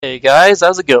Hey guys,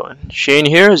 how's it going? Shane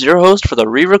here is your host for the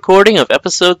re-recording of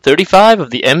episode 35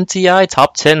 of the MTI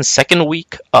Top 10 second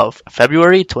week of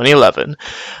February 2011.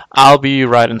 I'll be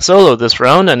riding solo this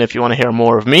round, and if you want to hear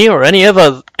more of me or any of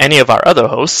our other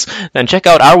hosts, then check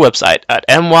out our website at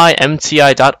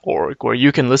mymti.org, where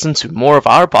you can listen to more of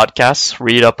our podcasts,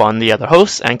 read up on the other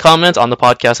hosts, and comment on the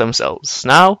podcasts themselves.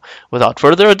 Now, without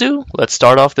further ado, let's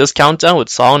start off this countdown with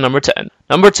song number 10.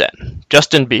 Number 10,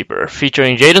 Justin Bieber,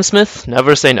 featuring Jaden Smith,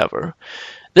 Never Say Never.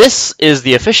 This is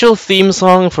the official theme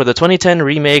song for the 2010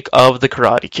 remake of The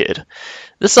Karate Kid.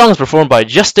 This song is performed by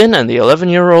Justin and the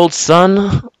 11-year-old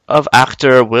son of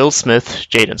actor Will Smith,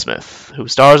 Jaden Smith, who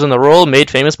stars in the role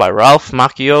made famous by Ralph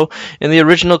Macchio in the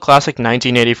original classic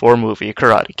 1984 movie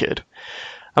Karate Kid.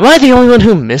 Am I the only one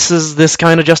who misses this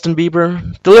kind of Justin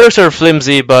Bieber? The lyrics are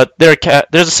flimsy, but there's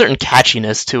a certain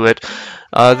catchiness to it.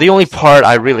 The only part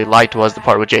I really liked was the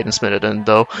part with Jaden Smith in,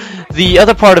 though. The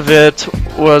other part of it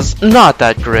was not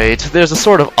that great. There's a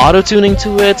sort of auto-tuning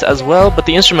to it as well, but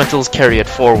the instrumentals carry it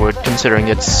forward, considering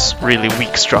its really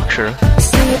weak structure.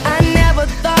 See, I never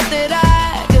thought that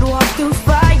I could walk through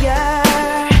fire.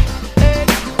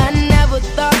 I never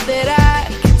thought that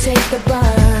I could take the burn.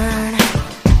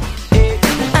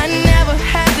 I never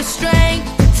had the strength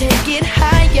to take it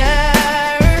higher,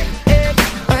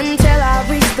 until I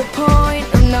reached the point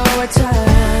of no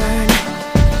return.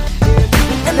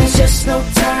 And there's just no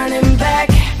turning back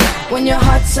when your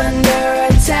heart's under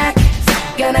attack.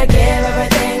 Gonna give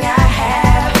everything I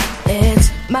have.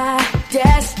 It's my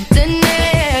destiny.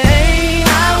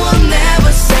 I will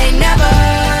never say never.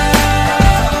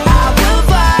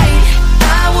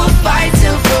 I will fight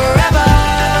till forever.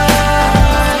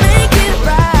 Make it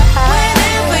right.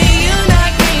 Whenever you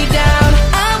knock me down,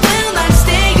 I will not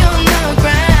stay on the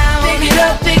ground. Pick it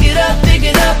up, pick it up, pick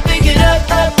it up, pick it up,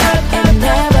 up, up, and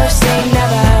never say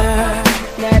never.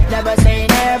 Never say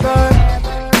never.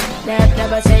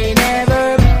 Never say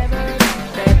never.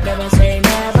 Never say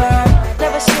never.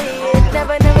 Never say it.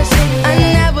 Never say it. I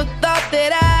never thought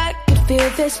that I could feel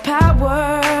this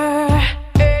power.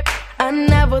 I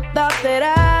never thought that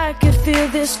I could feel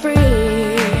this free.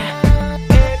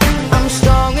 I'm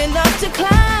strong enough to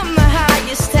climb the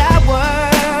highest tower,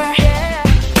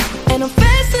 and I'm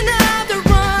fast enough to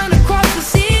run across the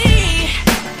sea.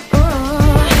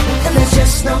 And there's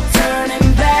just no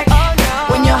turning back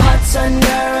when your heart's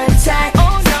under attack.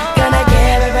 Gonna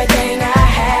give everything I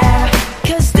have,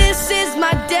 'cause this is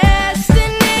my destiny.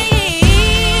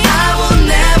 I will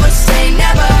never say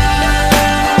never.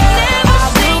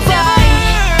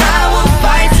 I will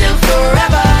fight till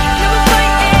forever.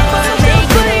 To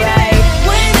make it right.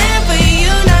 Whenever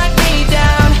you knock me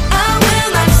down, I will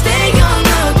not stay on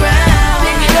the ground.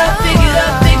 Pick it up, pick it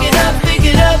up, pick it up, pick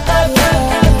it up, up, up,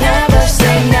 and never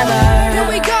say never. Here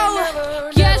we go.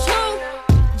 Guess who?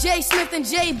 J Smith and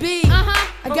JB.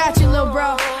 I got you, little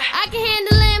bro. I can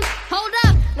handle him. Hold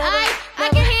up. I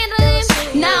can handle him.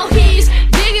 Now he's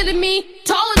bigger than me,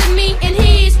 taller than me, and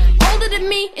he's older than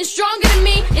me and stronger than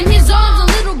me. And his arms a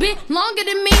little bit longer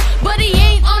than me, but he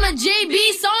ain't on a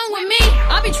JB song with me.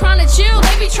 I be trying to chill,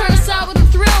 they be trying to side with the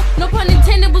thrill. No pun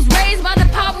intended, was raised by the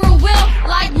power of will.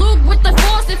 Like Luke with the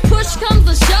force, if push comes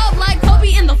to shove. Like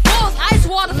Kobe in the force, ice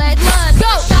water, let blood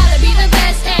go. Try to be the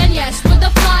best, and yes, with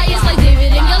the flyers like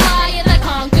David and Goliath, I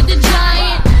conquered the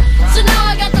giant. So now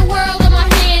I got the world in my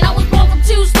hand. I was born from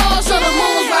 2 stars, so the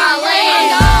moon was where I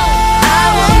land. I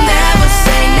will never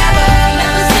say never.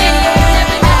 Never say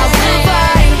it, never say it.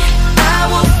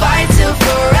 I will fight till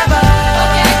forever.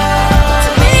 To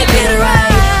make it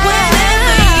right.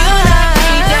 Whenever you knock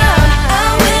me down, I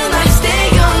will not stay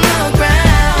on the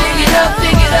ground. Pick it up,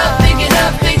 pick it up, pick it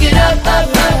up, pick it up,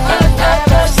 up, up, up, up,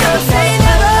 up. So say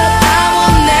never. I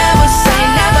will never say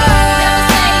never. Never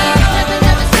say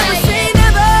it.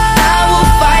 Never. I will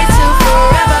fight till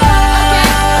forever.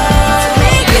 To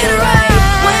make it right.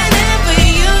 Whenever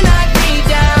you knock me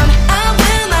down, I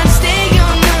will not stay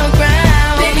on the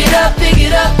ground. Pick it up, pick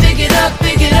it up, pick it up,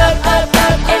 pick it up, up,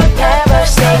 up, and never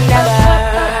say never.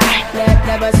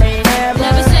 Never say never.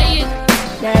 Never say it.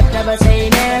 Never say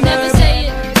never. Never say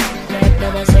it.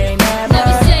 Never say never.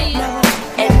 Never say it.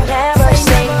 And never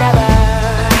say never.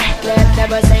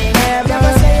 Never say never.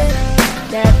 Never say it.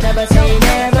 Never say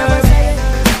never.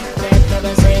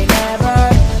 Never say never.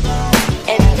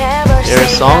 And never say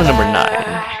Here's song never. number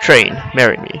 9, Train,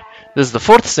 Marry Me. This is the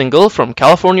 4th single from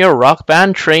California rock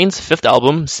band Train's 5th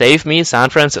album, Save Me San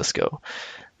Francisco.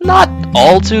 Not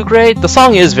all too great. The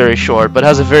song is very short, but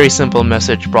has a very simple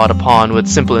message brought upon with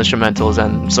simple instrumentals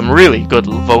and some really good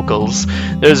vocals.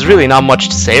 There's really not much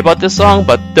to say about this song,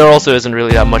 but there also isn't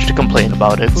really that much to complain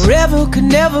about it. Forever could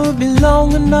never be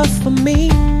long enough for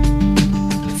me.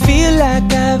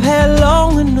 like I've had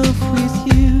long enough with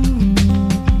you.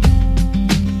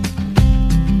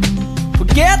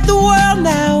 Forget the world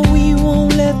now, we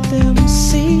won't let them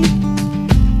see.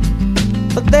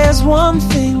 But there's one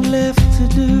thing left to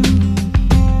do.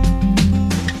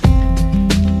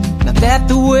 Now that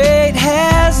the weight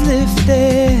has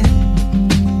lifted,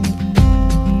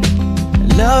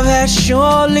 love has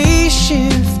surely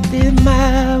shifted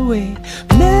my way.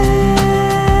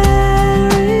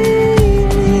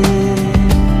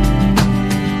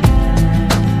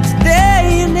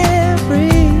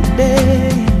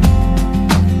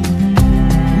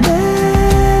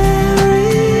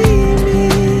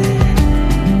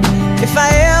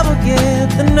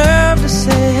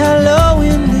 Say hello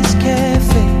in this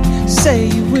cafe, say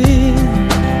you will.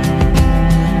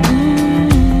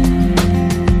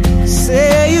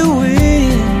 Say you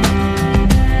will.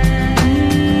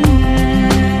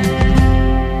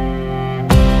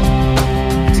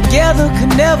 Together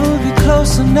could never be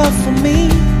close enough for me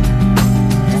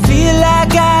to feel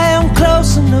like I am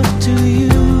close enough to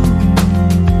you.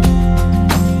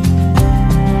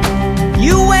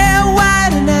 You wear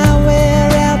white and I wear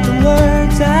out the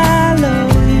words I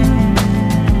love you,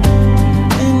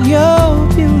 and you're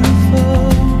beautiful.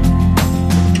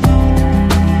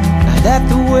 Now that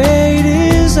the wait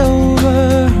is over,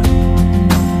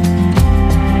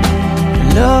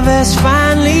 love has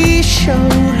finally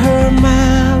showed her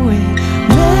my way.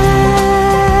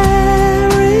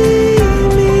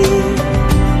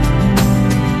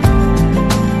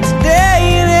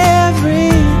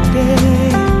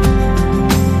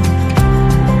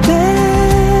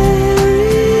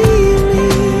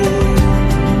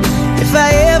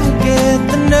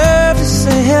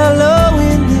 Hello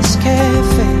in this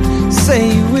cafe, say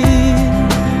you will.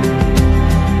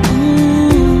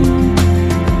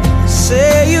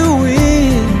 Say you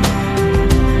will.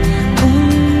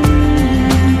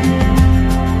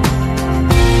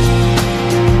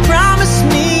 Promise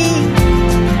me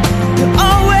you'll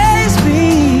always be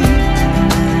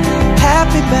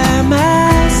happy by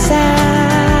my side.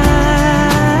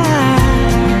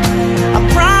 I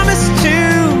promise to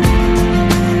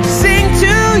sing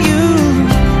to you.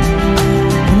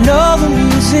 All the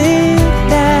music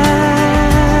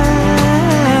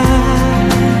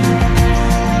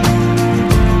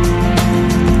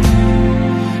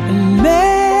and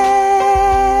marry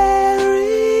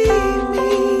me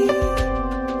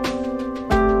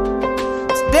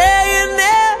today and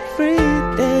every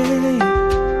day.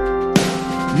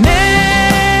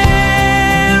 Marry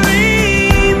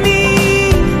me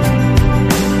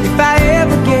if I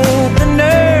ever get the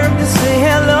nerve to say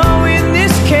hello in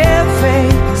this cafe.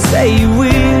 Say you will.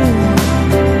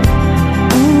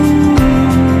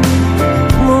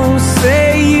 Oh,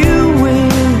 say you will.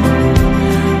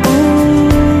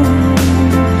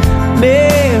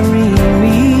 Marry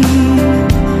me.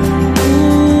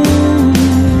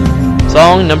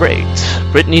 Song number 8,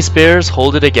 Britney Spears'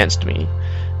 Hold It Against Me.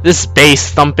 This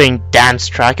bass-thumping dance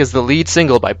track is the lead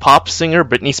single by pop singer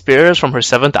Britney Spears from her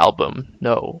 7th album,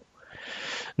 No.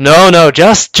 No,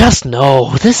 just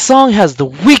no. This song has the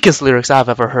weakest lyrics I've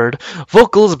ever heard.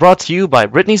 Vocals brought to you by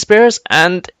Britney Spears,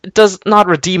 and it does not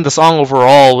redeem the song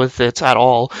overall with it at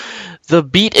all. The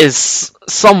beat is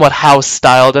somewhat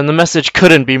house-styled, and the message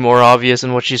couldn't be more obvious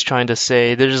in what she's trying to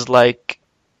say. There's, like,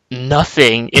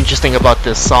 nothing interesting about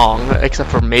this song, except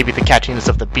for maybe the catchiness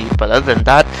of the beat, but other than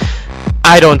that,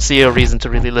 I don't see a reason to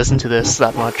really listen to this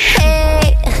that much.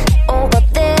 Hey, over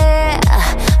there,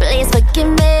 please forgive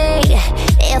me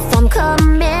if I'm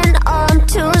coming on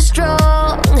too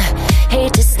strong.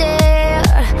 Hate to stare,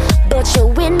 but you're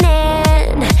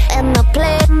winning, and I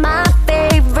play my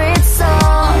favorite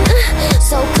song.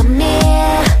 So come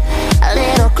here, a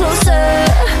little closer.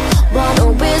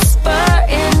 Wanna whisper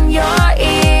in your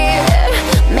ear,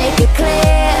 make it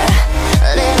clear.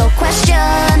 Little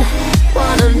question,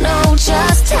 wanna know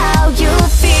just how you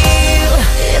feel.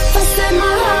 If I send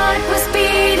my heart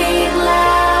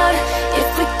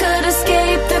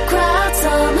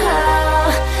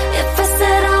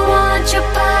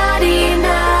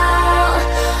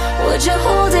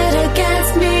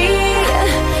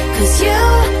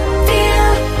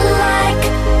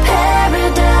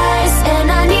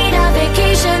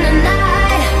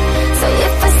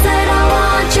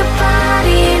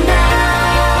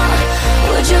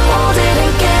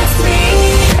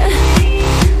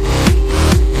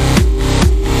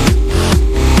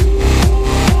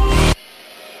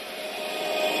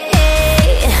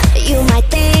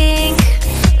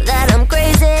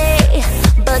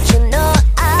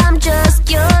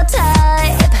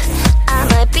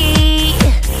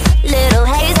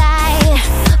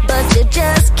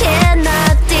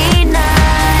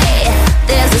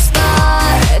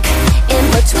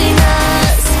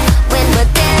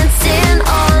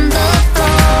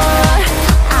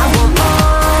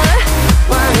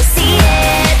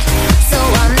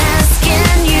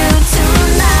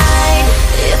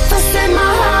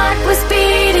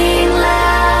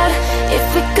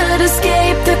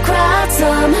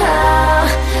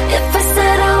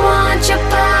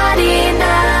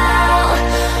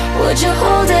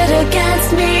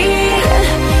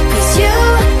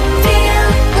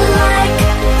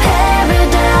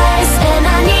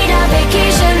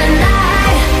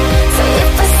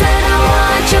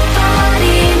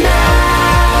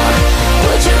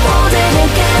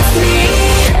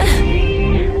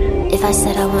If I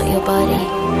said I want your body,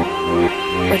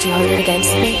 would you hold it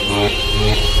against me?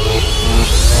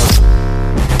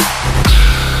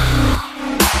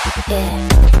 Yeah.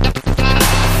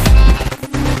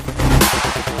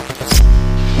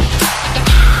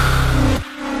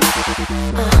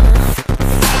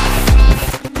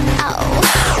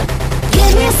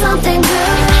 Give me something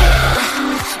good.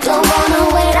 Don't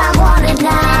wanna wait, I want it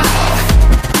now.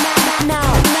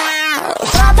 Now.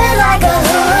 Drop it like a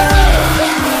hood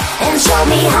and show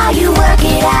me how you work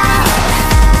it out.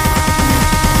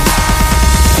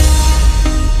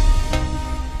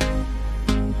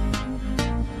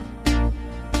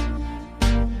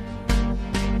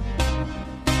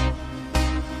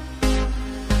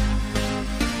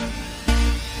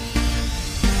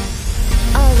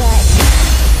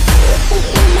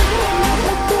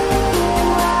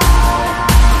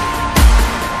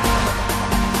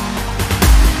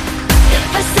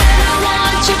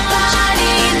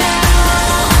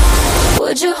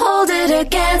 Would you hold it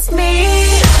against me?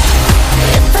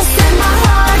 If I said my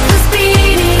heart was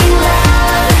beating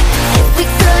loud, if we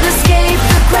could escape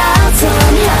the crowd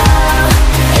somehow,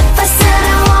 if I said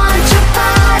I want your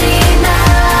body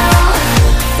now,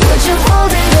 would you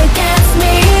hold it against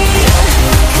me?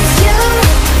 'Cause you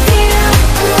feel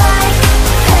like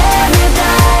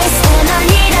paradise, and I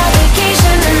need a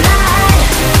vacation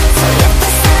tonight. So if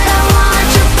I said I want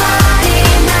your body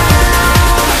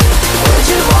now, would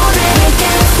you hold it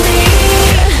against me?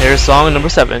 Here's song number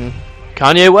 7.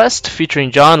 Kanye West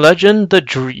featuring John Legend, The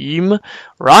Dream,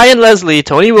 Ryan Leslie,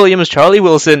 Tony Williams, Charlie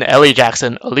Wilson, Ellie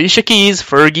Jackson, Alicia Keys,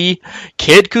 Fergie,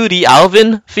 Kid Cudi,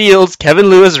 Alvin Fields, Kevin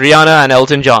Lewis, Rihanna, and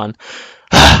Elton John.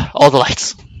 All the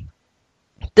lights.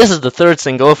 This is the third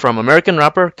single from American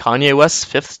rapper Kanye West's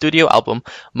 5th studio album,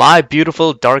 My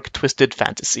Beautiful Dark Twisted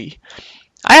Fantasy.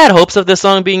 I had hopes of this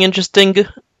song being interesting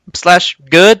 /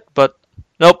 good, but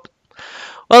nope.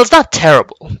 Well, it's not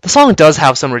terrible. The song does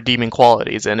have some redeeming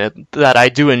qualities in it that I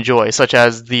do enjoy, such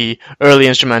as the early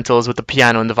instrumentals with the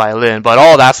piano and the violin, but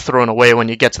all that's thrown away when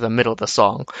you get to the middle of the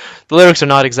song. The lyrics are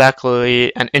not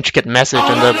exactly an intricate message,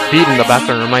 and the beat in the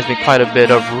background reminds me quite a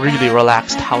bit of really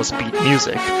relaxed house beat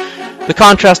music. The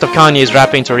contrast of Kanye's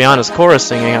rapping to Rihanna's chorus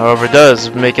singing, however, does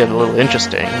make it a little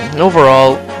interesting. And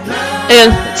overall,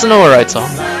 it's an alright song.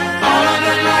 Turn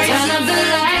up the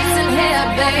lights in here,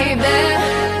 baby.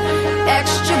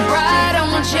 Extra bright, I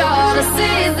want y'all to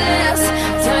see this.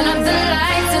 Turn up the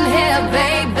lights in here,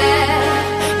 baby.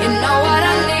 You know what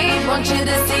I need. Want you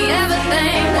to see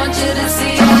everything. Want you to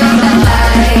see all of the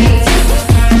lights.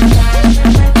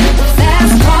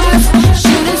 Fast cars,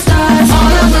 shooting stars.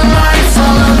 All of the lights,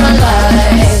 all of the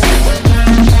lights.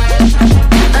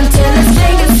 Until it's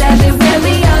thing is that they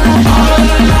really are. All of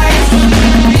the lights.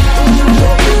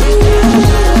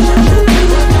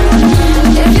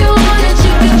 If you want it,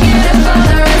 you can get it for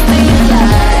the rest of your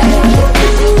life.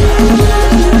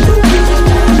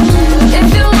 If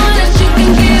you want it, you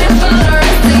can get it for the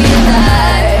rest of your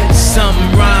life.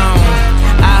 Something wrong,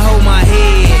 I hold my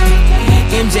head.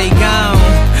 MJ gone,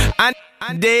 I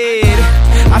dead.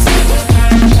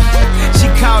 She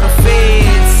called the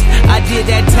feds. I did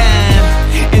that time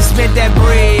and spent that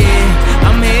bread.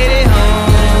 I'm headed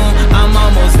home, I'm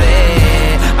almost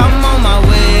there. I'm on my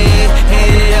way,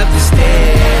 headed up the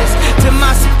stairs. To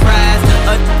my surprise,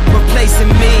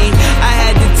 replacing me. I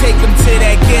had to take him to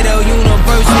that ghetto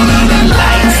university. The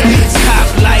lights, cop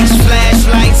lights,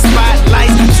 flashlights,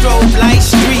 spotlights, strobe lights,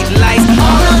 street lights.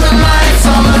 All of the lights,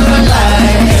 all of the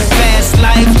lights. Fast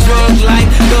life, drug life,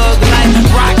 thug life,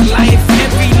 rock life,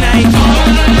 every night. All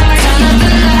of the lights. Turn up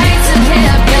the lights in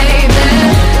here, baby.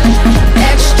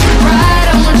 Extra bright,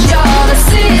 I want y'all to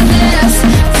see this.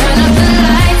 Turn up the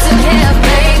lights in here,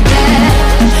 baby.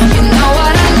 You know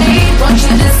what I need. Want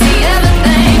you to see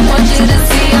everything. Want you to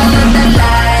see all of the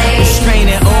lights.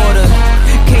 Restraining order,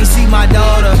 can't see my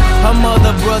daughter. Her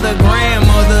mother, brother,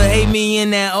 grandmother hate me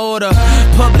in that order.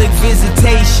 Public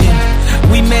visitation,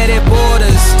 we met at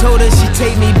borders. Told her she'd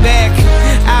take me back,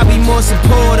 I'll be more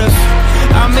supportive.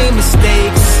 I made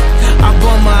mistakes, I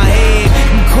bumped my head,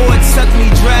 and court sucked me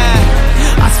dry.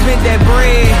 I spent that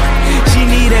bread, she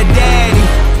need a daddy.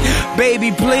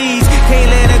 Baby, please, can't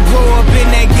let her grow up in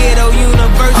that ghetto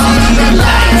university. The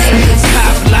lights,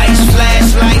 cop lights,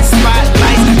 flashlights,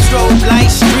 spotlights, strobe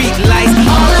lights, street lights.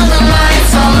 All of the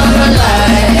lights, all of the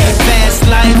lights. Fast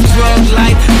life, drug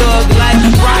life, thug life,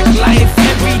 rock life,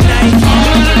 every night.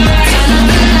 All of the lights. Turn up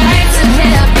the lights in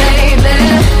here, baby.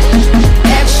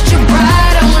 Extra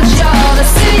bright, I want y'all to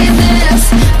see this.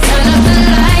 Turn up the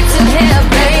lights in here,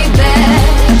 baby.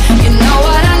 You know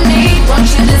what I need. Want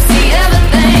you to see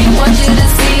everything. Want you to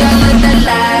see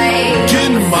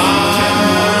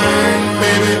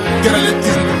gotta let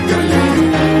this,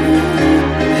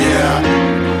 yeah.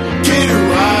 Get it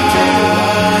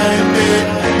right, baby.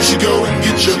 You should go and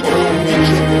get your own.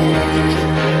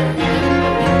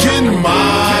 Get in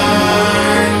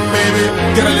mine, baby.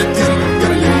 Gotta let this,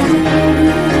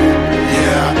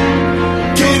 yeah.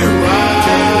 Get it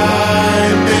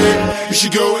right, baby. You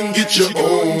should go and get your own.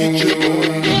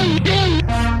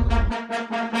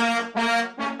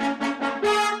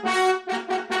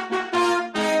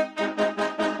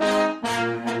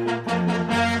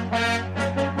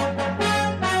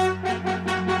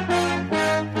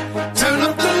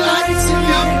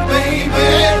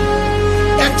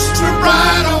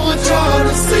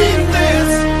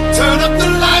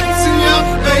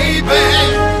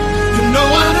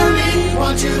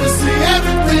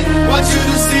 Want you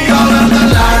to see all of the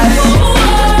lights.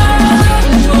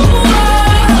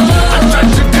 I tried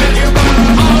to tell you, but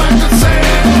all I could say.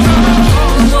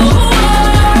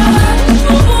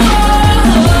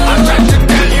 I tried to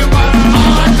tell you, but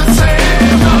all I could say.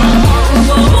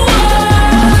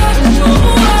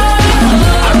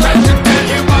 I tried to tell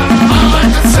you, but all I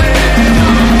could say.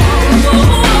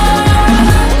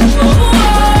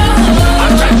 I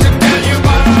tried to tell you,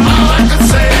 but all I could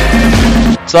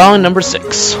say. Song number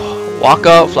 6.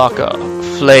 Waka Flocka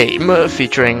Flame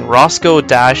featuring Roscoe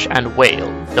Dash and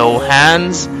Whale. No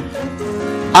Hands.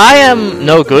 I am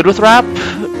no good with rap.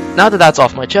 Now that that's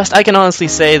off my chest, I can honestly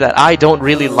say that I don't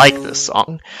really like this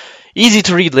song. Easy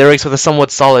to read lyrics with a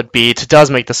somewhat solid beat does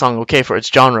make the song okay for its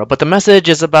genre, but the message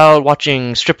is about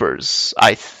watching strippers,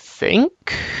 I think?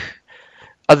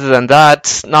 Other than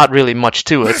that, not really much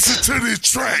to it. Listen to this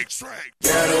track.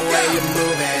 Girl, the way you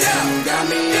moving got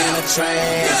me in a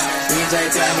trance. DJ,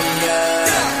 turn me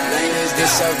up. Ladies,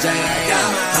 this your jam.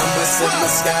 I'ma sip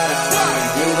Moscato.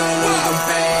 You gon' lose them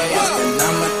fast. And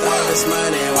I'ma throw this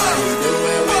money while you do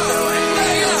it with no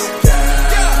hands.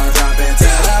 Girl, drop it to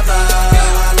the floor.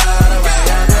 I love the way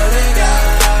you put it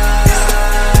down.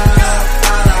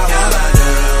 All I wanna do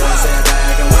is sit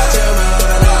back and watch you move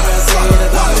and never see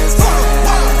the bonus time.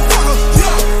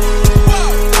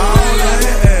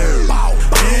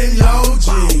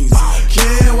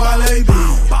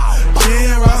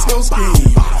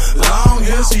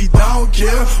 She don't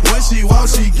care when she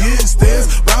walks, she gets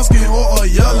this brown skin or a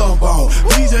yellow bone.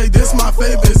 DJ, this my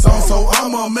favorite song, so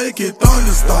I'ma make it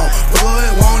thunderstorm.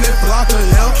 Blood, want it, block of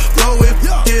hell, blow it,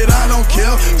 it, I don't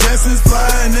care. Jessens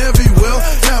flying everywhere.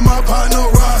 Got my partner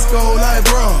Roscoe like,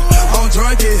 bro, I'm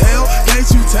drunk as hell, can't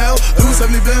you tell? Do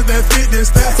 70 bands that fit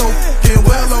this stat so f***ing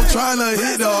well. I'm tryna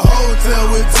hit a hotel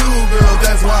with 2 girls,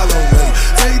 that's Wallow me.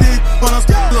 Take this on a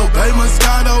little baby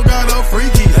Moscato, got a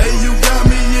freaky. Hey, you got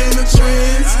me in the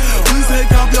trends. Please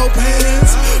take off your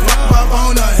pants. Pop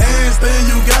on the handstand,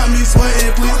 you got me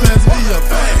sweating. Please pass me a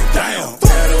bag. Damn.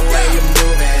 Girl, the way you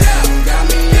moving got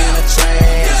me in a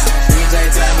trance. DJ,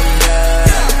 turn me up.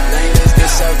 Ladies,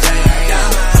 this your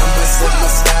jam. I'ma sip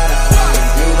Moscato.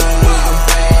 You gon' lose them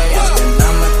fast. And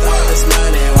I'ma throw this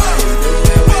money while you do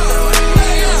it with no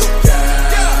hands.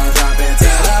 Girl, drop it to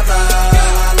the floor.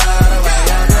 I love the way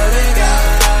you put it down.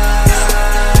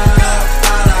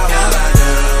 All I wanna do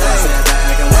is sit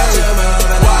back and watch you move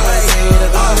and never see the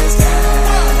bonus time.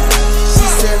 She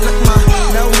said, look my,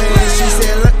 no hands. She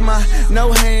said, look my, no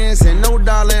hands. And no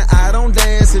darling, I don't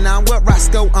dance. And I'm with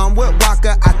Roscoe, I'm with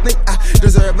Waka. I think I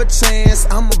deserve a chance.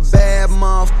 I'm a bad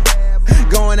motherfucker,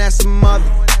 going at some mother.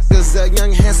 Cause a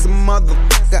young handsome mother,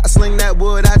 I sling that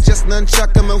wood, I just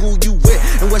nunchuck him. And who you with,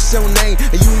 and what's your name?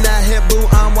 And you not hip, boo,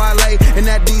 I'm Wale. And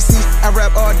that DC, I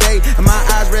rap all day. And my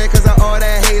eyes red cause of all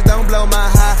that haze. Don't blow my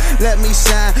high, let me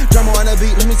shine. Drummer on the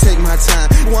beat, let me take my time.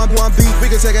 One beat,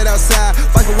 we can check it outside.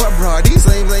 Fight for what, bro? These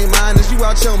lame minders. You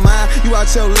out your mind, you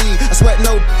out your league. I sweat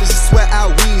no, just sweat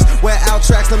out weeds. Wear out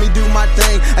tracks, let me do my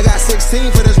thing. I got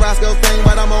 16 for this Roscoe thing,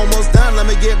 but I'm almost done, let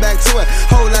me get back to it.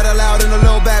 Whole lot of loud in the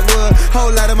low backwood.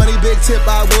 Whole lot of money, big tip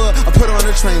I would. I put on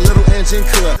the train, little engine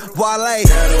could. Wale.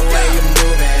 Girl, the way you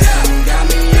moving got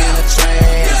me in a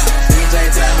trance.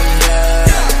 DJ, turn me up.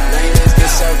 Ladies,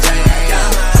 this your jam.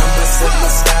 I'ma sip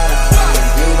Moscato.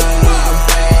 You gon' lose them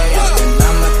fast. And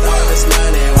I'ma throw this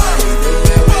money while you do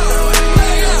it with no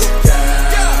hands.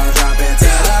 Girl, drop it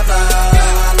to the floor.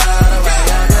 I love the way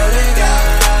you put it down.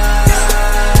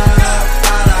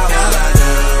 All I wanna do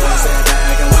is sit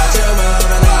back and watch you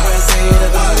move and never see the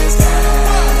bonus time.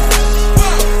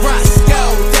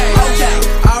 Roscoe Day. Okay,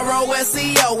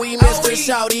 R-O-S-E-O, we Mr.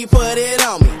 Shorty, put it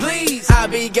on me. Please, I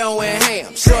be going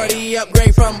ham. Shorty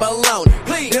upgrade from bologna.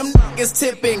 Please, them niggas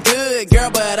tipping good, girl,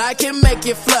 but I can make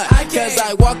it flush. Cause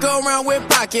I walk around with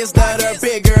pockets that are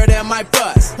bigger than my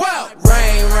bust. Whoa,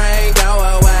 rain, go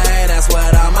away. That's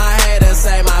what all my haters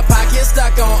say. My pocket's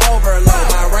stuck on overload.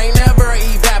 My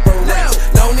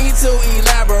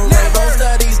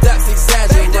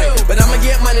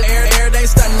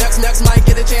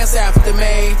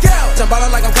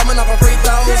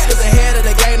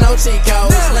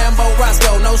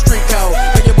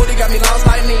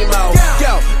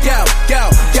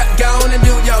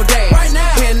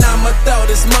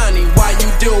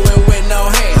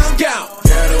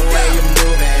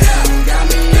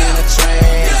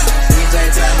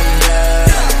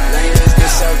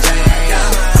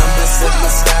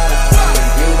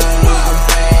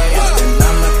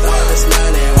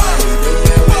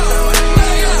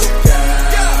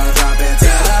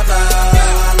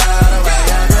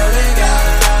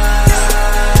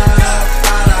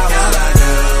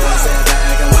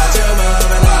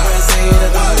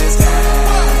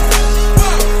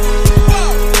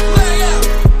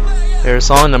Here's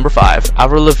song number 5,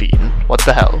 Avril Lavigne, What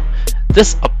the Hell.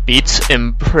 This upbeat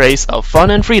embrace of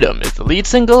fun and freedom is the lead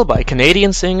single by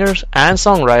Canadian singer and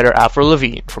songwriter Avril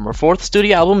Lavigne from her 4th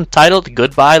studio album titled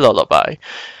Goodbye Lullaby.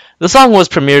 The song was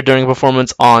premiered during a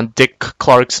performance on Dick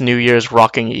Clark's New Year's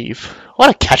Rocking Eve. What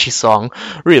a catchy song.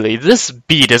 Really, this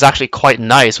beat is actually quite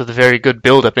nice with a very good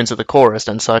build-up into the chorus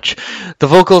and such. The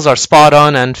vocals are spot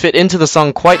on and fit into the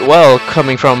song quite well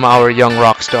coming from our young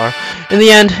rock star. In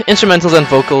the end, instrumentals and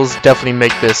vocals definitely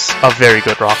make this a very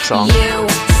good rock song. You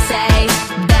say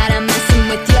that I'm messing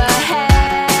with your head.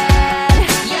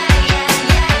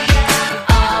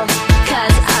 All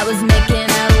 'cause I was making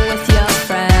out with your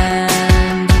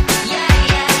friend.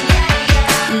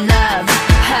 Love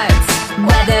hurts,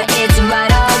 whether it's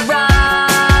right or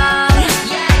wrong.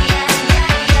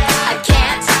 I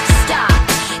can't stop,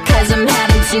 'cause I'm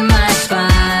having too much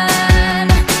fun.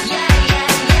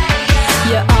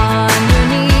 You're on your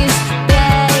knees,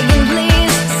 begging,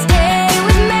 please stay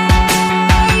with me.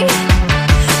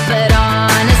 But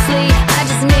honestly, I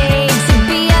just need to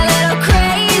be a little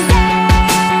crazy.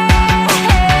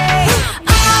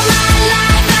 All my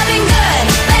life I've been good,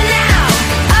 but now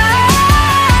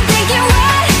I'm thinking,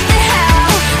 what the hell?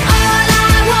 All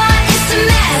I want is to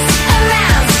mess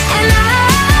around, and I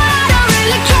don't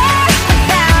really care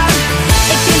about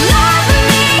if you love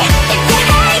me, if you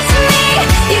hate me,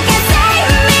 you can save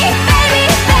me, baby,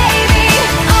 baby.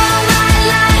 All my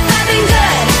life I've been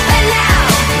good, but now,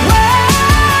 whoa,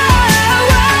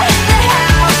 what the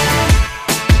hell?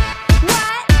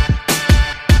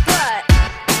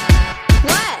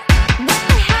 What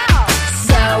the hell?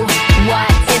 So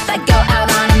what if I go out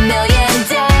on a million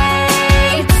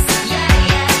dates?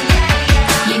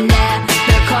 You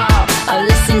never call or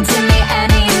listen to me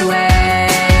anyway.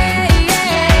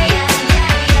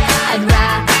 I'd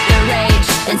rather rage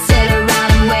than sit around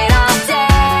and wait all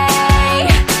day.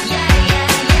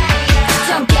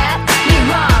 Don't get me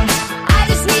wrong, I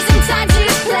just need some time to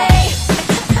play.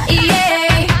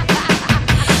 Yeah.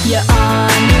 You're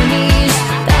on your knees,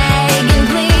 begging,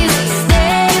 please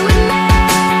stay with me.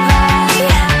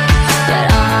 But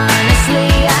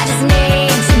honestly, I just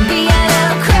need to be a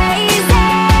little crazy.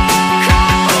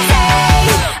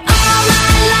 All my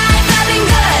life I've been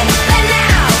good, but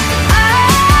now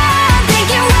I'm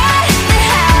thinking, what the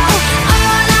hell?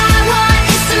 All I want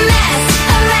is to mess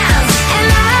around, and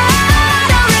I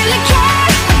don't really care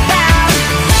about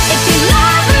if you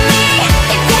love me,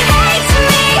 if you hate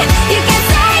me, you can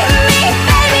save me,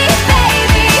 baby,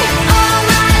 baby. All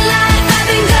my life I've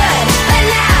been good, but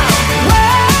now,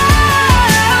 whoa,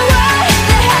 what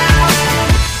the hell?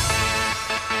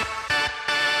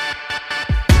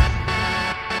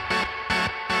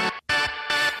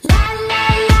 La la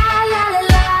la la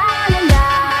la la la,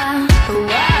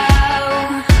 whoa,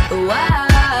 whoa.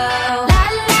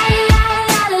 La la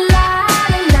la la la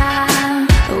la,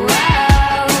 whoa,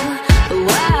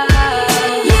 whoa.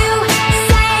 You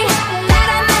say that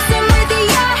I'm messing with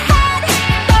your head,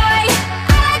 boy.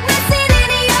 I like messing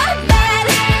in your bed.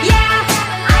 Yeah,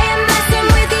 I am messing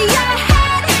with your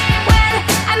head when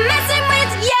I'm messing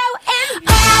with you. And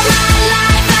all my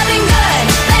life I've been good,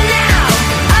 but now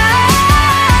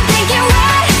I'm thinking,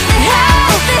 what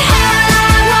the hell? All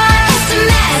I want is to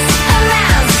mess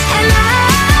around, and I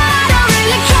don't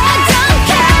really care. I don't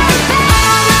care.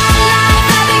 All my life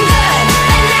I've been good,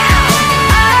 but now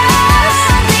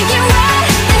I'm thinking, what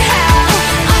the hell?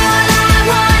 All I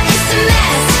want is to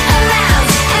mess around,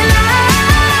 and I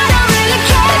don't really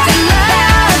care. If you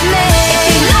love me, if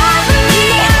you love me,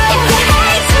 if you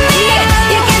hate me,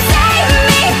 you can save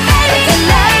me, baby. If you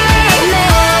love me,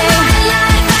 all my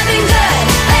life I've been good,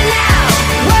 but now,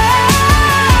 whoa,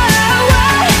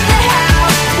 what the hell?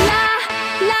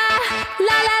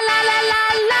 La la la la la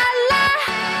la la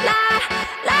la la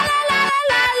la la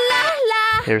la la la.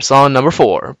 Here's song number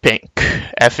 4, Pink,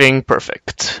 Effing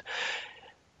Perfect.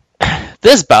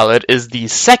 This ballad is the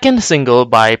second single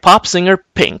by pop singer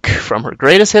Pink from her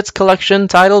greatest hits collection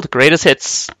titled Greatest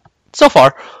Hits so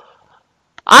far.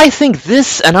 I think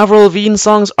this and Avril Lavigne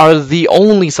songs are the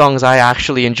only songs I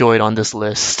actually enjoyed on this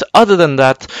list. Other than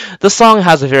that, the song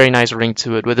has a very nice ring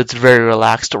to it with its very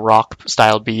relaxed rock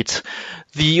style beat.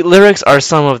 The lyrics are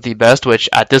some of the best, which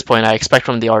at this point I expect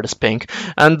from the artist Pink,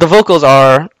 and the vocals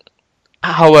are,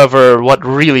 however, what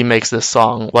really makes this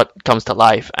song what comes to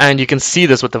life. And you can see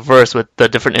this with the verse, with the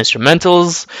different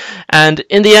instrumentals. And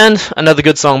in the end, another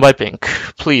good song by Pink.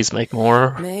 Please make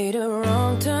more. Made a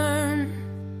wrong turn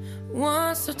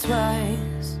once or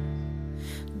twice,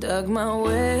 dug my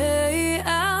way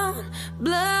out,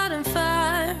 blood and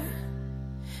fire,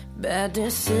 bad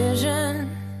decisions,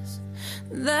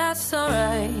 that's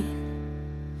alright.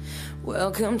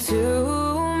 Welcome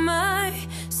to my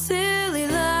silly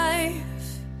life.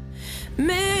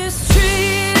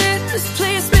 Mistreated,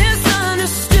 misplaced,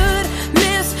 misunderstood,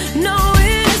 knowing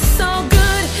it's all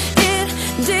good. It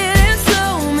didn't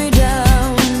slow me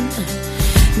down.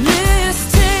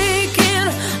 Mistaken,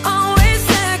 always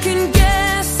second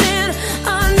guessing,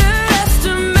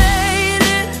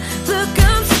 underestimated. Look,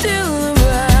 I'm still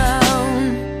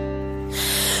around.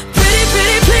 Pretty,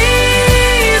 pretty,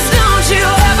 please, don't you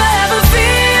ever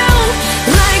feel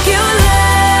like you're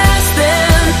less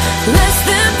than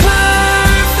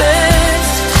perfect.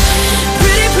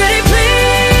 Pretty, pretty,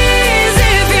 please,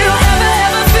 if you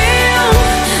ever feel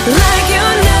like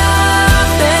you're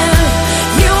nothing,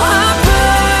 you are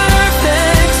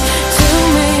perfect to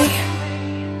me.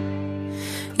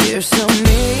 You're so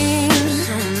mean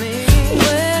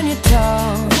when you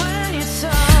talk about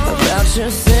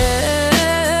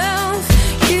yourself.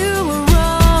 You were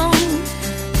wrong.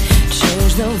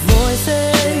 Change the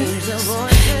voices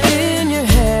in your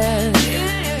head.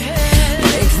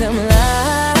 Make them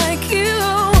like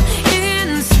you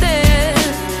instead.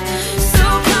 So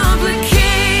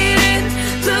complicated.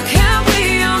 Look how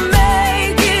we are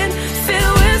making.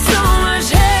 Filled with so much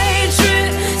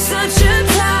hatred. Such a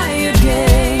tired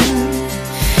game.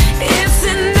 It's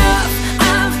enough.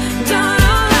 I've done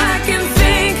all I can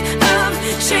think of.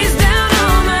 Chased down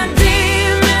all my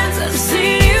demons. I've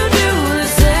seen you do the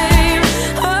same.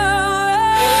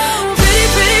 Oh, pretty,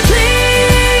 pretty,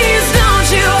 please, don't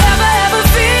you ever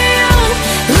feel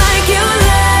like you're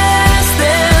less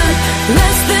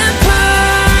than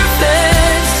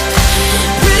perfect.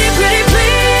 Pretty, pretty,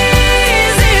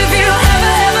 please, if you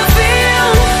ever feel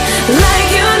like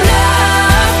you're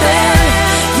nothing,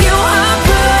 you are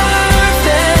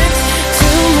perfect to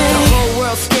me. The whole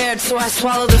world's scared, so I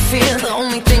swallow the fear. The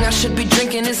only thing I should be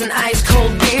drinking is an ice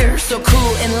cold beer. So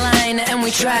cool in line, and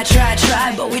we try,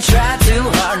 but we try too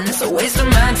hard, and it's a waste of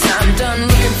my time. Done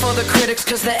looking for the critics,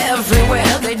 cause they're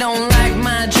everywhere. They don't like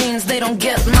my jeans, they don't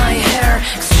get my hair.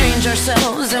 Exchange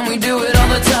ourselves, and we do it all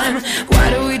the time. Why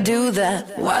do we do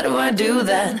that? Why do I do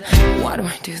that? Why do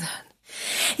I do that?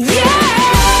 Yeah!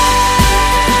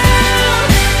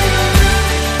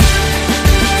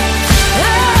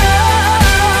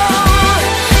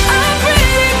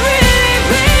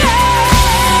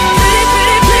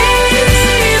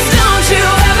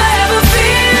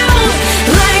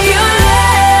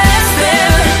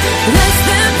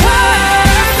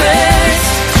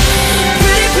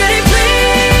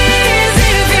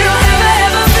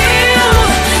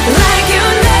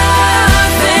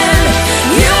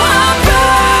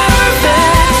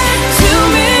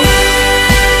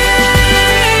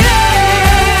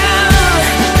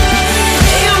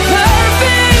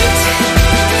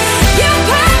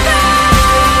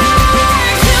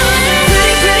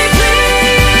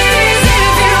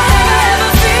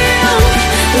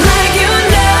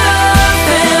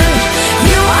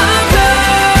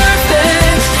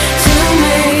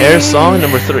 Here's song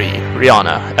number 3,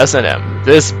 Rihanna, S&M.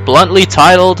 This bluntly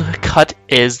titled cut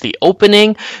is the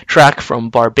opening track from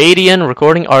Barbadian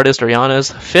recording artist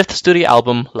Rihanna's 5th studio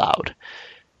album, Loud.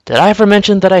 Did I ever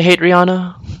mention that I hate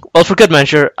Rihanna? Well, for good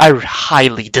measure, I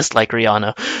highly dislike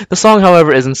Rihanna. The song,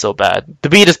 however, isn't so bad. The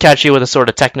beat is catchy with a sort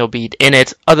of techno beat in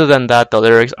it. Other than that, the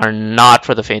lyrics are not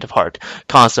for the faint of heart.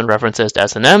 Constant references to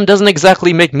S&M doesn't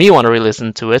exactly make me want to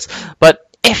re-listen to it, but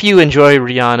if you enjoy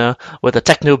Rihanna with a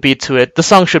techno beat to it, the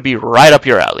song should be right up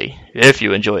your alley, if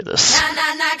you enjoy this. Nah,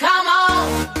 nah, nah, come on.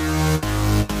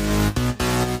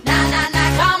 Nah, nah,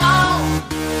 nah, come on.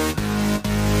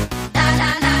 Nah,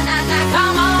 nah, nah, nah, nah,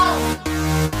 come on.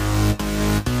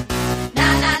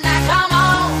 Nah, nah, nah, come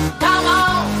on. Come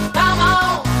on, come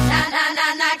on. Nah, nah,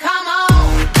 nah, nah, come on.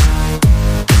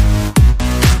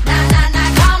 Nah, nah, nah,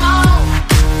 come on.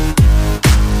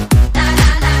 Nah,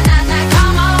 nah, nah, nah, nah,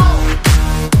 come on.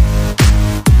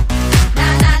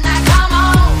 Nah, nah, nah, come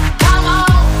on. Come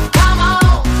on, come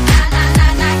on. Nah, nah,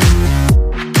 nah, nah.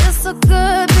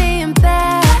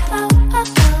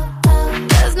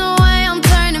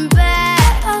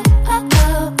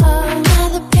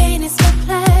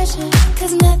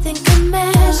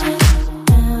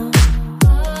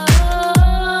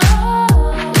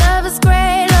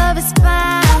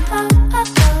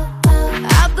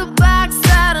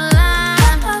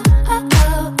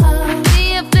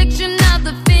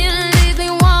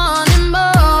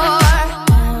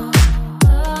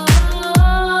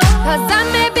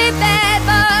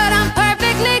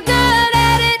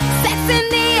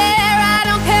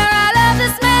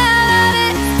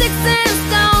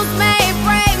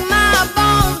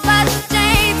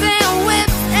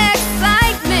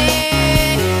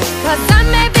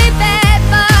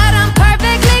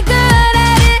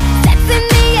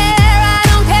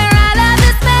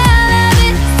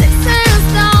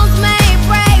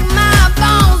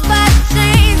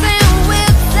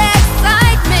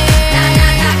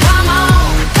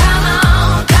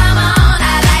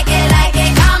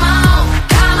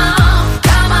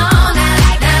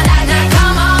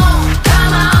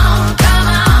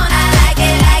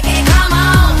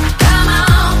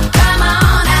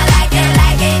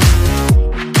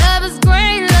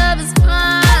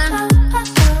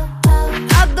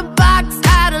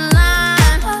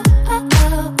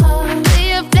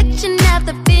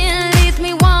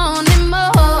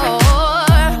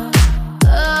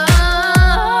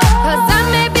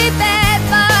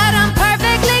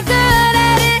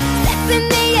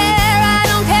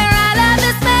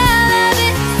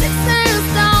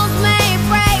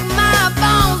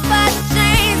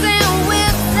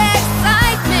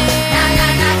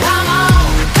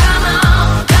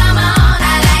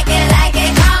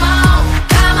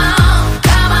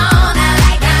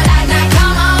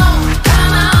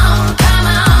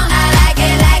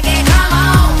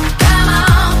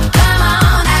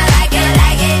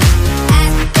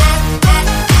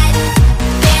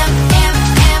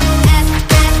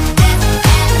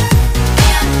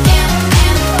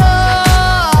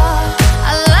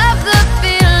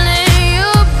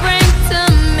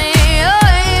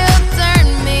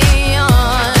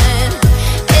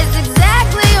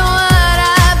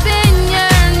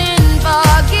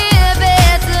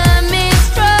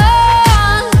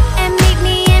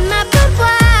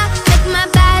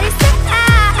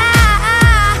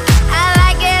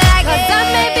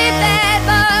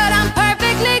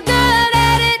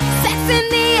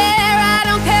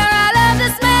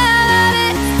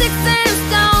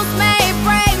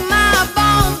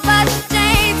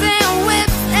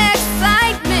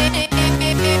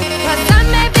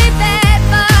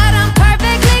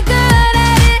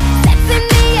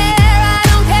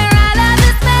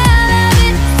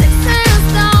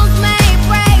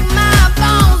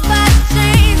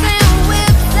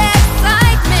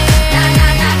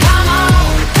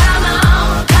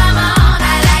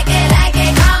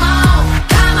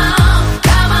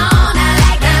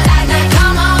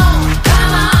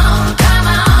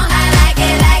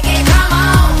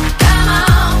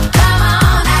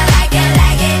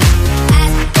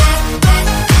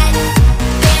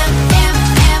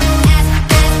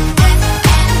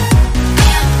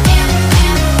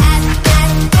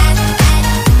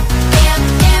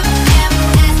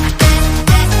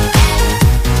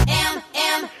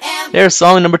 Here's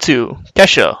song number 2,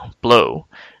 Kesha, Blow.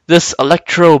 This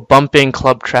electro-bumping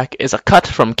club track is a cut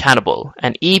from Cannibal,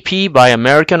 an EP by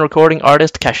American recording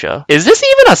artist Kesha. Is this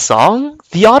even a song?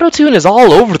 The auto-tune is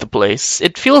all over the place.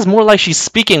 It feels more like she's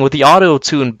speaking with the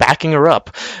auto-tune backing her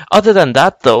up. Other than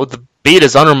that, though, the beat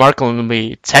is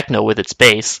unremarkably techno with its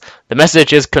bass. The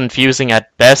message is confusing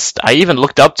at best. I even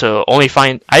looked it up only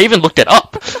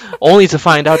to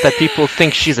find out that people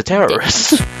think she's a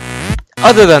terrorist.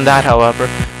 Other than that, however,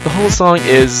 the whole song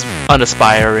is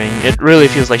unaspiring. It really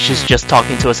feels like she's just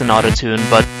talking to us in autotune,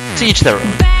 but to each their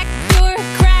own. Backdoor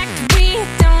cracked, we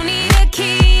don't need a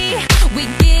key. We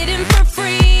get in for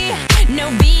free,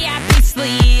 no VIP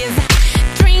sleeves.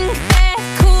 Drink that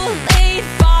Kool-Aid,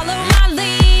 follow my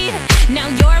lead. Now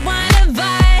you're one of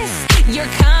us,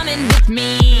 you're coming with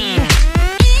me.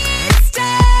 It's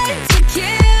time to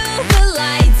kill the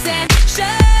lights and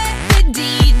shut the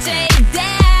DJ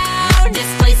down. This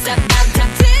place about to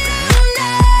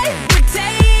tonight, we're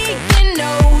taking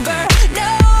over. No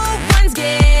one's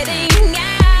getting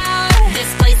out.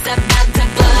 This place about to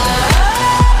blow.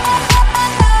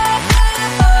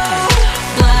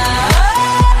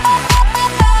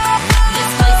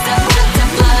 This place about to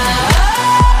blow. This place about to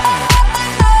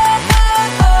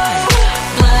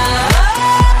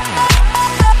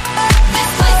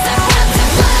This place about to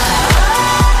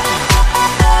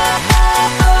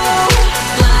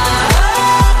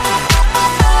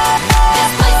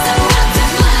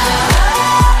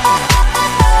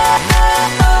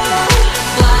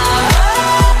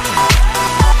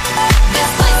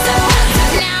This place about to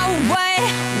Now what?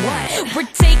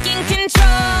 We're taking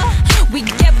control. We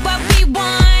get what we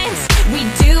want. We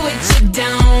do what you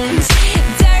don't.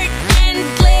 Dirt and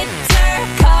glitter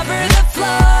cover the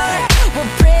floor.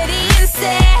 We're pretty and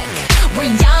sick. We're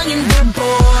young and we're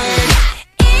bored.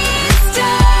 It's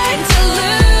time to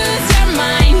lose our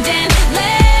mind and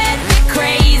let the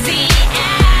crazy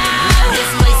out.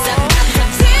 This place about to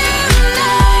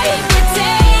tonight. We're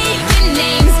taking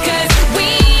names 'cause we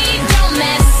don't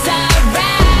mess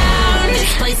around.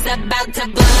 This place about to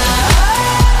blow.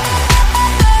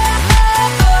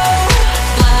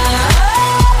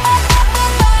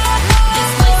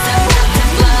 This place about to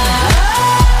blow.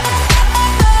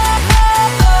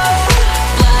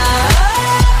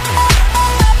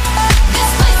 This place about to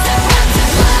This place about to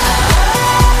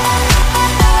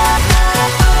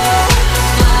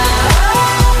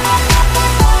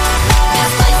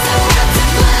This place about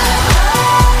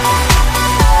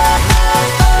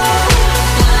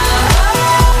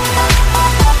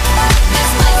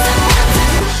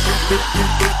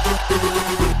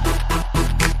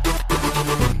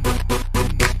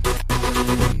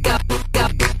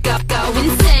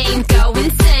Go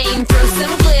insane, throw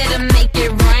some glitter, make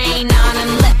it rain on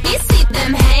 'em. Let me see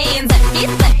them hands, let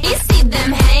me see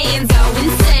them hands. Go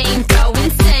insane,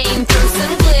 throw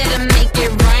some glitter, make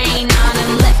it rain on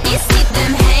 'em. Let me see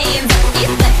them hands,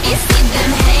 let me see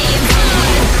them hands.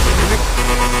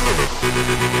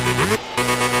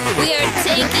 We are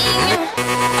taking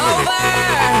over.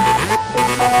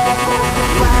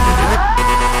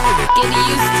 Get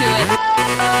used to it.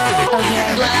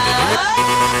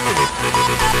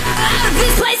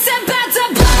 This place about to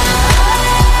blow.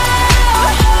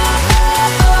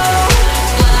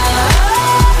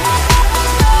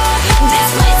 This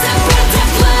place about to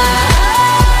blow.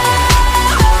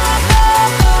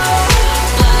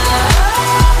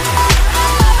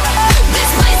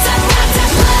 This place about to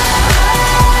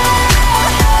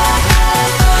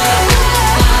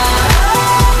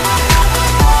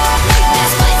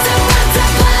This place about to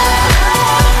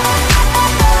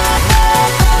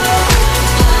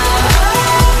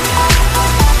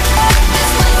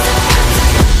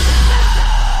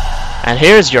And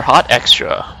here's your hot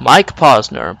extra, Mike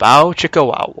Posner, Bow Chicka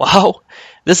Wow Wow.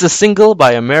 This is a single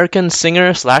by American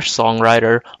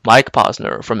singer/songwriter Mike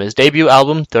Posner from his debut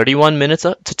album 31 Minutes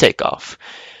to Takeoff.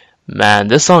 Man,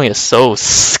 this song is so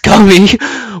scummy.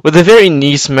 With a very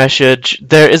niche message,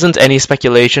 there isn't any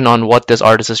speculation on what this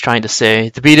artist is trying to say.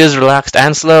 The beat is relaxed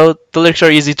and slow, the lyrics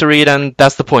are easy to read, and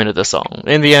that's the point of the song.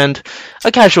 In the end,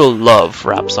 a casual love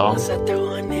rap song. Once I throw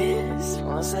on this,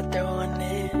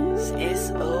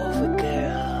 it's over, girl.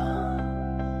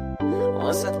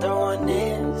 Once I throw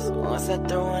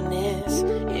on this,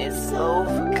 it's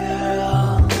over,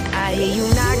 girl. I hear you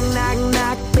knock, knock,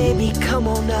 knock, baby, come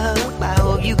on up. I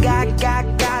hope you got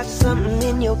something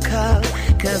in your cup.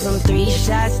 Cause I'm 3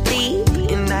 shots deep,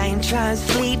 and I ain't trying to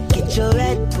sleep. Get your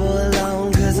Red Bull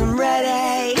on, cause I'm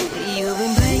ready. You've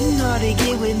been playing hard to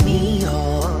get with me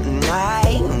all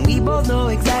night. We both know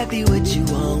exactly what you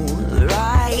want,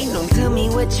 right? Don't tell me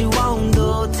what you won't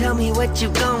do, tell me what you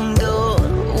gon' do.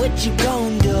 What what you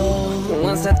gon' do?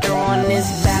 Once I throw on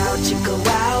this bow, chicka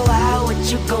wow wow,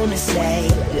 what you gonna say?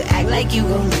 You act like you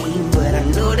gon' leave, but I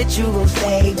know that you gon'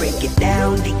 stay. Break it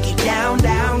down, dick it down,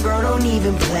 down, girl, don't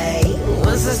even play.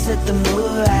 Once I set the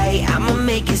mood right, I'ma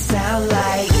make it sound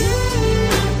like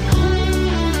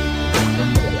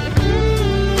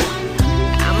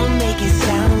I'ma make it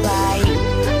sound like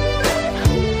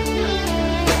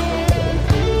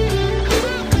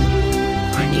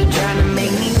you tryna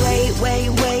make me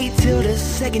wait till the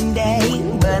second day,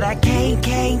 but I can't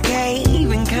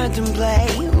even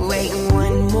contemplate waiting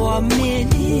one more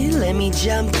minute. Let me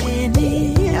jump in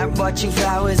it. I bought you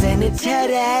flowers and a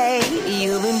today.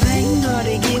 You've been playing hard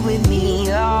to get with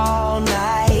me all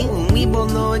night. We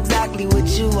both know exactly what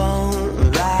you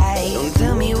want, right? Don't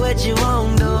tell me what you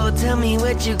won't do. Tell me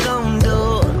what you gon'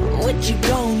 do. What you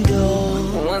gon'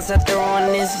 do? Once I throw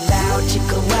on this bow,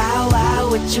 chicka wow wow,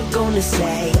 what you gonna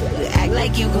say? You act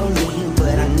like you gon' leave,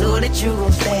 but I know that you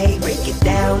gon' stay. Break it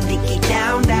down, dick it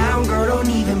down, down, girl, don't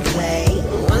even play.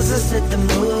 Once I set the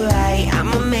mood right,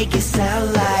 I'ma make it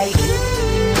sound like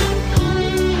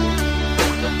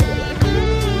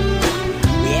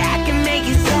yeah, I can make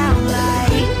it sound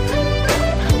like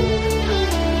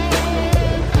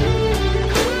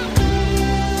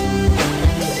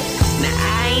now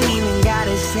I ain't even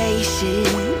gotta say shit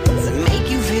to make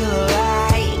you feel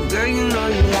alright. Girl, you know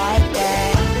you like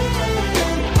that.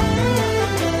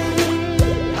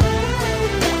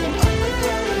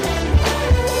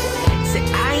 Say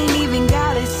I ain't even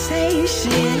gotta say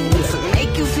shit to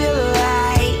make you feel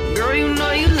alright. Girl, you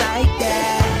know you like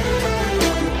that.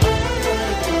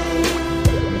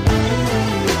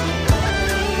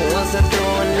 Once I throw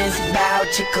on this bow,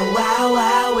 chicka wow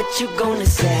wow, what you gonna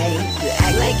say? You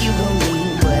act like you gon'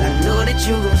 leave, but I know that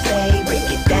you gon' stay.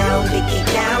 Break it down, dick it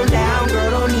down, down,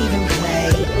 girl, don't even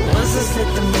play. Once I set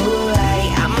the mood right,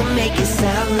 I'ma make it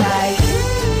sound like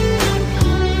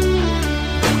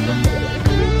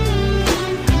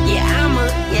yeah,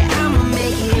 I'ma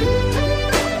make it.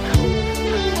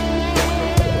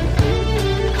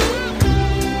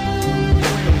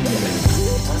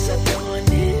 Once I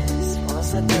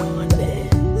throw on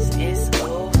this, it's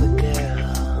over,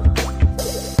 girl.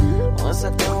 Once I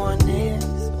throw on this,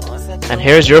 And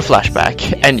here's your flashback,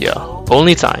 Enya,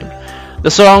 Only Time.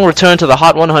 The song returned to the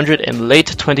Hot 100 in late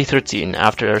 2013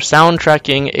 after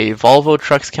soundtracking a Volvo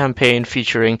Trucks campaign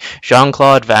featuring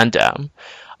Jean-Claude Van Damme.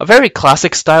 A very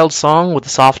classic-styled song with the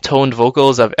soft-toned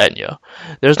vocals of Enya.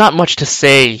 There's not much to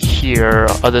say here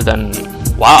other than,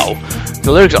 wow.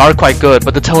 The lyrics are quite good,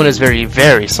 but the tone is very,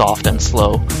 very soft and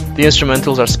slow. The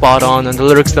instrumentals are spot on, and the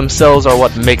lyrics themselves are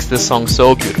what makes this song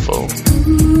so beautiful.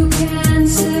 Who can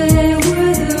say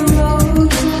where the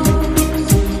road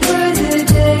goes, where the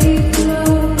day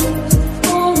goes?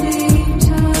 Only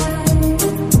time.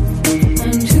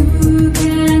 And who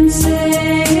can say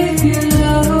if your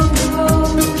love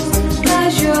goes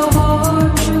as your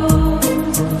heart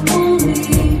shows? Only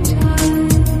time.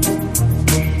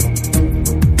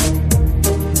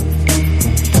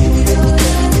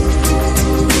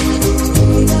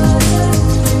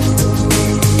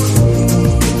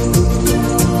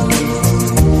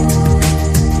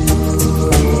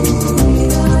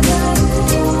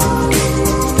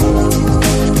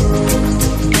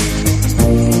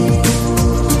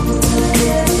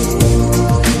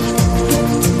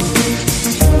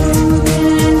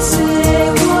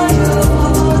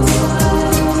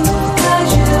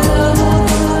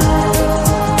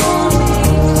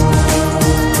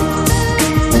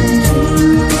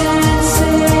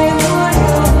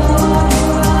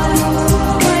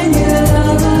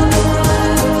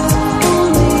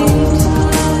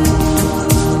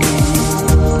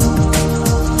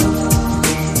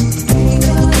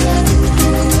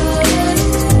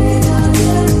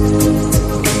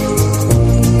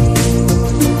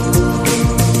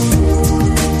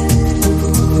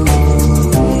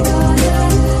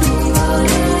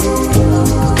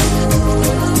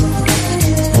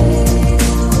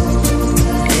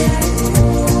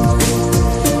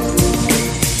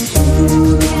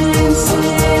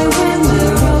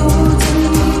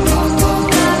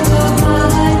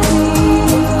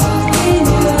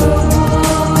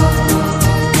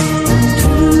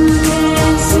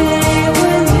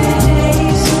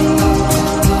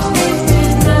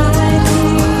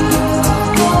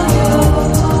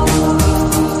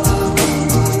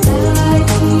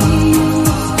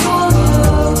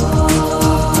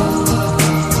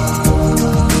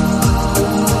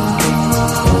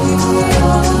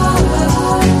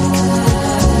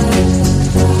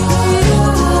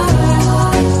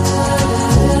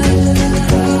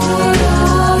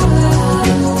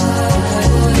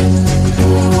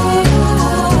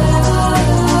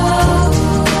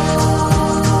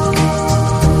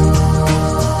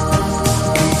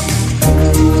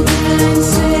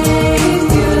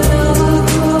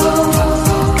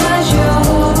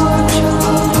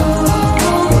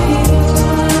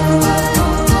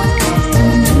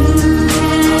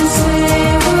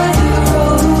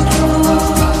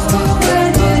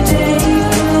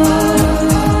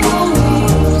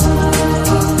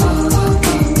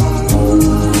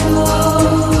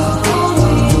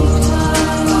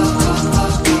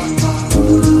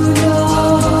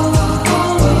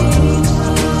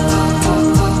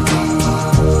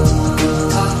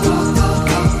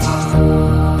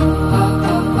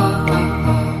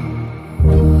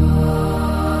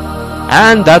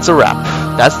 And that's a wrap.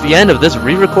 That's the end of this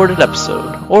re-recorded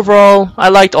episode. Overall, I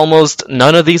liked almost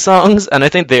none of these songs, and I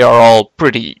think they are all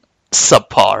pretty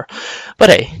subpar. But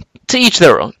hey, to each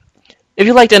their own. If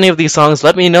you liked any of these songs,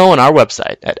 let me know on our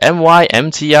website at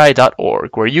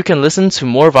mymti.org, where you can listen to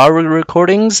more of our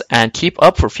recordings and keep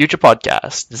up for future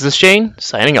podcasts. This is Shane,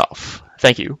 signing off.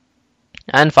 Thank you.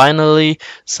 And finally,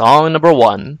 song number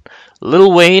 1,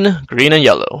 Lil Wayne, Green and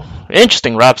Yellow.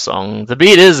 Interesting rap song. The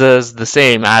beat is the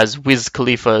same as Wiz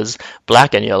Khalifa's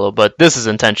Black and Yellow, but this is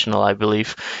intentional, I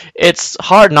believe. It's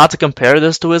hard not to compare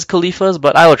this to Wiz Khalifa's,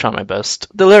 but I will try my best.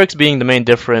 The lyrics being the main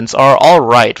difference are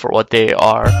alright for what they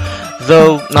are,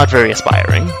 though not very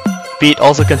aspiring. Beat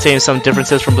also contains some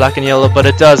differences from Black and Yellow, but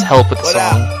it does help with the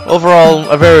song. Overall,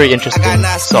 a very interesting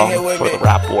song for the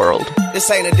rap world. This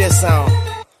ain't a diss song,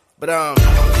 but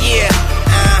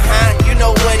you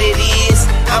know what it is.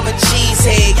 I'm a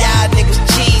cheesehead, y'all niggas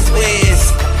cheese whiz.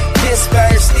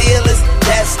 Pittsburgh Steelers,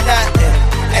 that's nothing.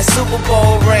 That Super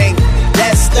Bowl ring,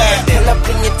 that's nothing. Pull up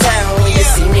in your town when you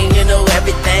see me, you know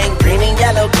everything. Green and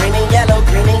yellow, green and yellow,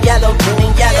 green and yellow, green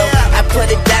and yellow. I put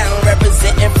it down,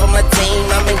 representing for my team.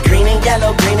 I'm in green and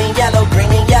yellow, green and yellow, green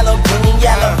and yellow, green and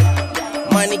yellow.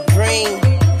 Money green,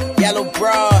 yellow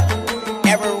broad.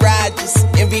 Aaron Rodgers,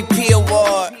 MVP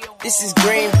award. This is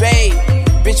Green Bay.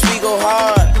 Bitch, we go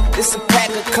hard. This a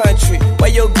Packer country. Where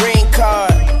your green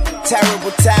card? Terrible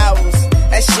towels.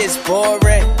 That shit's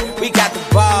boring. We got the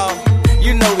ball.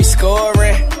 You know we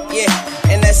scoring. Yeah,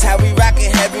 and that's how we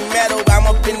rockin' heavy metal. I'm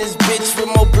up in this bitch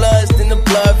with more bloods than the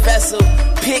blood vessel.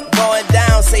 Pick going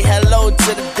down. Say hello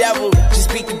to the devil. Just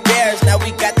beat the Bears. Now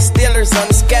we got the Steelers on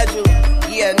the schedule.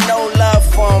 Yeah, no love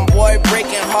for 'em, boy,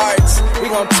 breaking hearts. We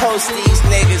gon' toast these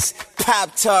niggas.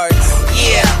 Pop-Tarts.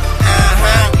 Yeah,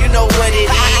 you know what it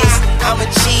is. I'm a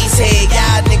cheesehead,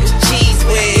 y'all niggas cheese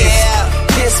whiz. Yeah,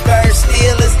 Pittsburgh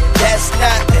Steelers, that's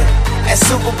nothing. That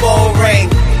Super Bowl ring,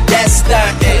 that's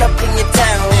nothing. Pull up in your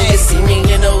town when you see me,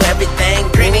 you know everything.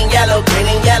 Green and yellow, green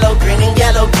and yellow, green and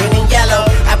yellow, green and yellow.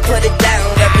 I put it down,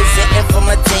 representing for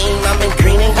my team. I'm in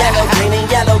green and yellow, green and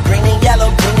yellow, green and yellow,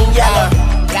 green and yellow.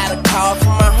 Got a call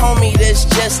from my homie that's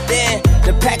just in.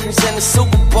 The Packers in the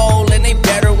Super Bowl and they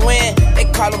better win. They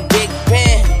call him Big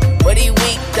Ben, but he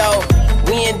weak though.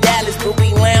 We in Dallas, but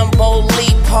we Lambo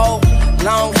leap ho.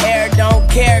 Long hair, don't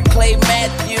care, Clay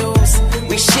Matthews.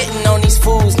 We shitting on these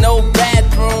fools, no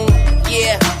bathroom.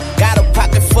 Yeah, got a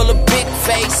pocket full of big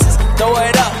faces. Throw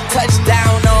it up,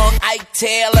 touchdown on Ike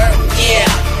Taylor. Yeah,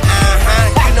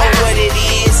 you know what it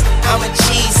is. I'm a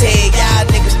cheesehead, y'all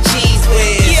niggas cheese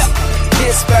whiz. Yeah.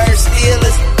 Pittsburgh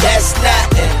Steelers, that's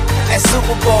nothing. That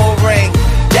Super Bowl ring,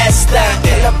 that's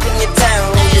nothing. Pull up in your town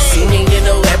when you see me, you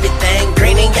know everything.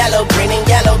 Green and yellow, green and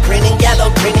yellow, green and yellow,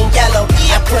 green and yellow.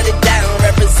 I put it down,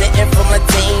 representing for my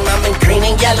team. I'm in green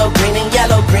and yellow, green and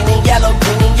yellow, green and yellow,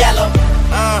 green and yellow.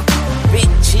 Big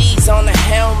cheese on the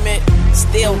helmet,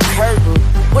 steel curtain.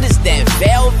 What is that,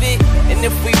 velvet? And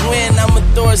if we win, I'ma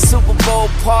throw a Super Bowl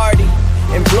party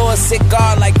and blow a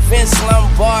cigar like Vince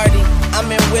Lombardi. I'm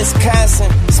in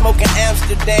Wisconsin, smoking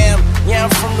Amsterdam. Yeah,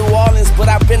 I'm from New Orleans, but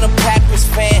I've been a Packers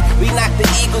fan. We knocked the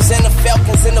Eagles and the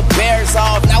Falcons and the Bears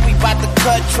off. Now we bout to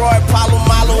cut Troy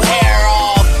Polamalu hair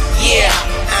off. Yeah,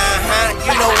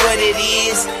 you know what it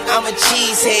is. I'm a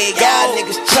cheesehead, y'all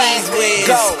niggas cheese whiz.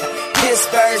 Go,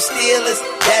 Pittsburgh Steelers,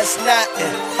 that's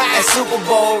nothing. That Super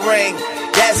Bowl ring,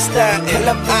 that's nothing. Pull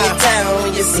up in your town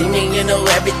when you see me, you know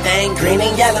everything. Green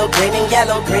and yellow, green and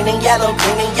yellow, green and yellow,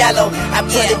 green and yellow. I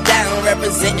put it down,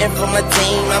 representing for my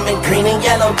team. I'm in green and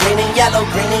yellow, green and yellow,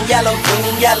 green and yellow, green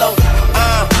and yellow.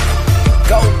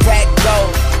 Go Pack, go.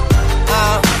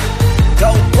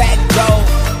 Go Pack, go.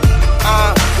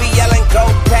 We yelling go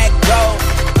Pack, go.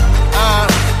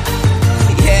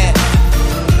 Yeah.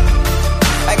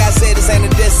 Like I said, this ain't a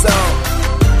diss song.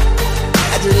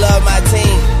 I just love my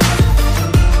team.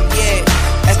 Yeah,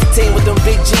 that's the team with them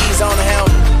big G's on the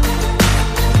helmet.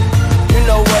 You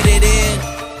know what it is.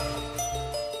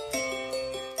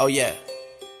 Oh yeah.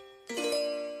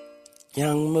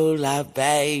 Young Moolah,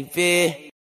 baby.